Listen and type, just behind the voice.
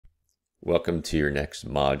Welcome to your next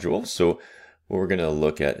module. So what we're going to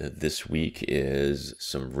look at this week is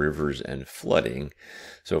some rivers and flooding.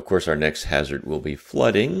 So of course our next hazard will be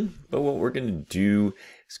flooding, but what we're going to do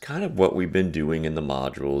is kind of what we've been doing in the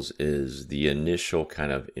modules is the initial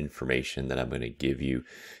kind of information that I'm going to give you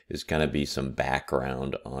is going to be some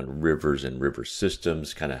background on rivers and river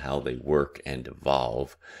systems, kind of how they work and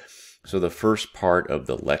evolve. So the first part of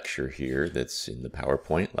the lecture here that's in the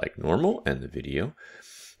PowerPoint like normal and the video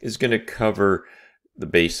is going to cover the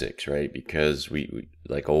basics, right? Because we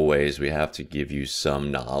like always, we have to give you some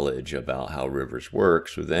knowledge about how rivers work,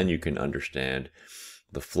 so then you can understand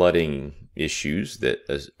the flooding issues that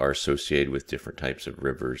are associated with different types of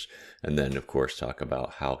rivers, and then of course talk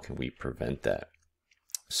about how can we prevent that.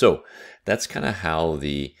 So that's kind of how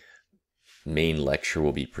the main lecture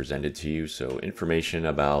will be presented to you. So information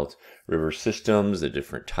about river systems, the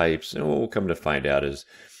different types, and what we'll come to find out is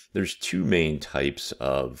there's two main types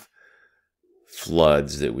of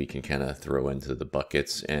floods that we can kind of throw into the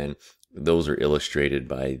buckets, and those are illustrated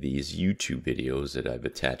by these YouTube videos that I've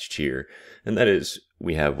attached here. And that is,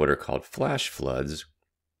 we have what are called flash floods.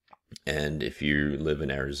 And if you live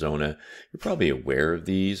in Arizona, you're probably aware of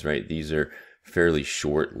these, right? These are fairly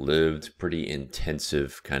short-lived, pretty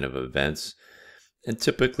intensive kind of events. And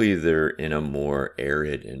typically they're in a more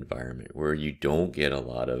arid environment where you don't get a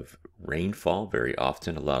lot of rainfall very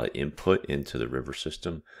often, a lot of input into the river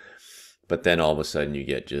system. But then all of a sudden you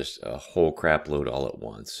get just a whole crap load all at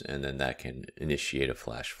once, and then that can initiate a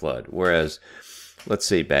flash flood. Whereas, let's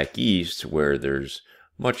say back east where there's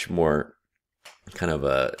much more kind of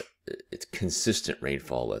it's consistent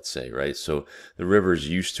rainfall, let's say, right? So the river's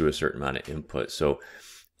used to a certain amount of input. So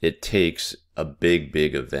it takes a big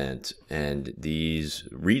event, and these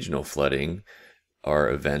regional flooding are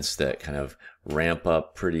events that kind of ramp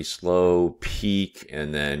up pretty slow, peak,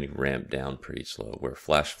 and then ramp down pretty slow, where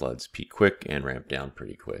flash floods peak quick and ramp down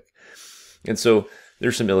pretty quick. And so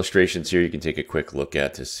there's some illustrations here you can take a quick look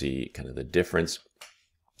at to see kind of the difference.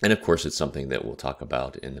 And of course, it's something that we'll talk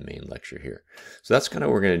about in the main lecture here. So that's kind of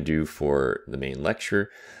what we're going to do for the main lecture.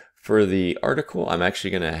 For the article, I'm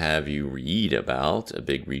actually going to have you read about a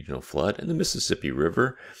big regional flood. And the Mississippi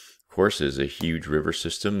River, of course, is a huge river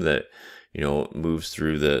system that moves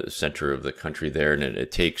through the center of the country there, and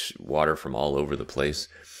it takes water from all over the place.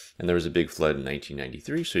 And there was a big flood in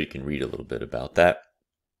 1993, so you can read a little bit about that.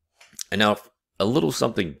 And now a little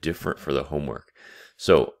something different for the homework.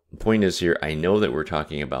 So the point is here, I know that we're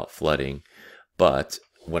talking about flooding, but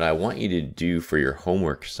what I want you to do for your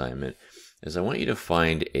homework assignment is I want you to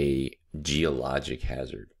find a geologic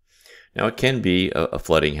hazard. Now, it can be a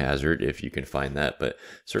flooding hazard if you can find that, but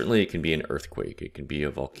certainly it can be an earthquake, it can be a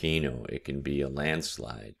volcano, it can be a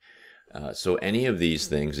landslide. So any of these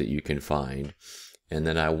things that you can find, and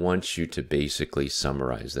then I want you to basically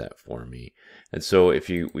summarize that for me. And so if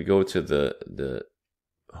we go to the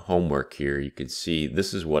homework here, you can see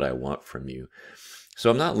this is what I want from you.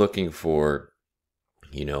 So I'm not looking for,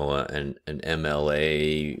 an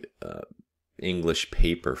MLA English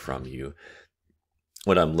paper from you.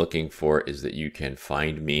 What I'm looking for is that you can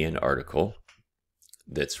find me an article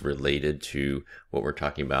that's related to what we're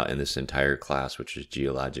talking about in this entire class, which is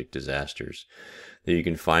geologic disasters. That you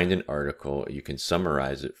can find an article, you can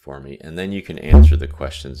summarize it for me, and then you can answer the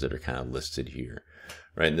questions that are kind of listed here,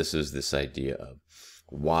 right? And this is this idea of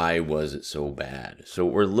why was it so bad? So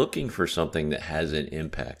we're looking for something that has an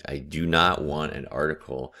impact. I do not want an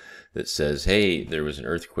article that says, hey, there was an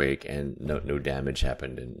earthquake and no damage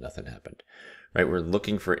happened and nothing happened. Right? We're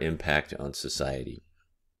looking for impact on society.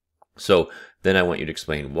 So then I want you to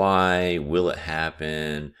explain why, will it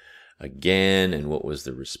happen again, and what was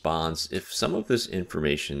the response. If some of this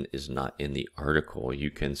information is not in the article,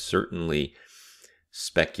 you can certainly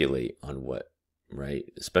speculate on what, right?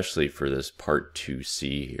 Especially for this part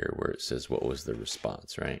 2C here where it says what was the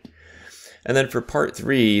response, right? And then for part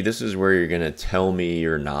 3, this is where you're going to tell me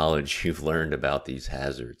your knowledge you've learned about these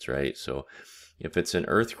hazards, right? So if it's an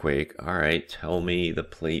earthquake, all right, tell me the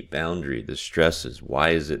plate boundary, the stresses. Why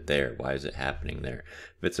is it there? Why is it happening there?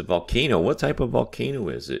 If it's a volcano, what type of volcano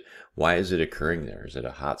is it? Why is it occurring there? Is it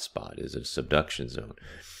a hot spot? Is it a subduction zone?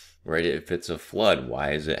 Right? If it's a flood,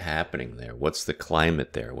 why is it happening there? What's the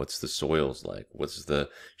climate there? What's the soils like? What's the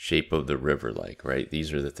shape of the river like, right?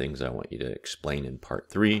 These are the things I want you to explain in part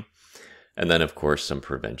 3. And then, of course, some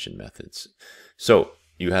prevention methods. So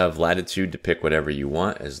you have latitude to pick whatever you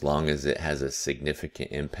want as long as it has a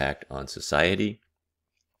significant impact on society.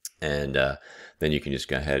 And then you can just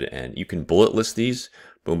go ahead and you can bullet list these.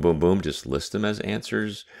 Boom, boom, boom. Just list them as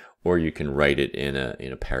answers. Or you can write it in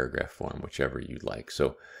a paragraph form, whichever you like.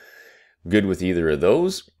 So good with either of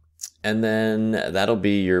those. And then that'll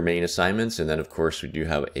be your main assignments. And then of course we do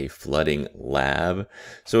have a flooding lab.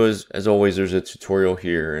 So as always, there's a tutorial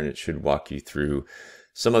here and it should walk you through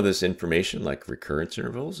some of this information, like recurrence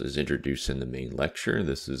intervals is introduced in the main lecture.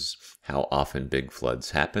 This is how often big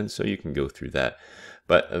floods happen. So you can go through that.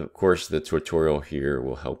 But of course, the tutorial here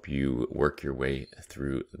will help you work your way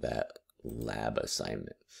through that lab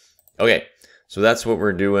assignment. Okay, so that's what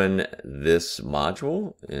we're doing this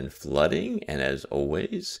module in flooding. And as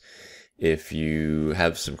always, if you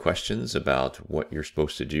have some questions about what you're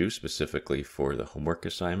supposed to do specifically for the homework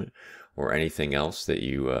assignment or anything else that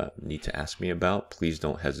you need to ask me about, please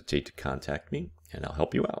don't hesitate to contact me and I'll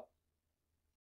help you out.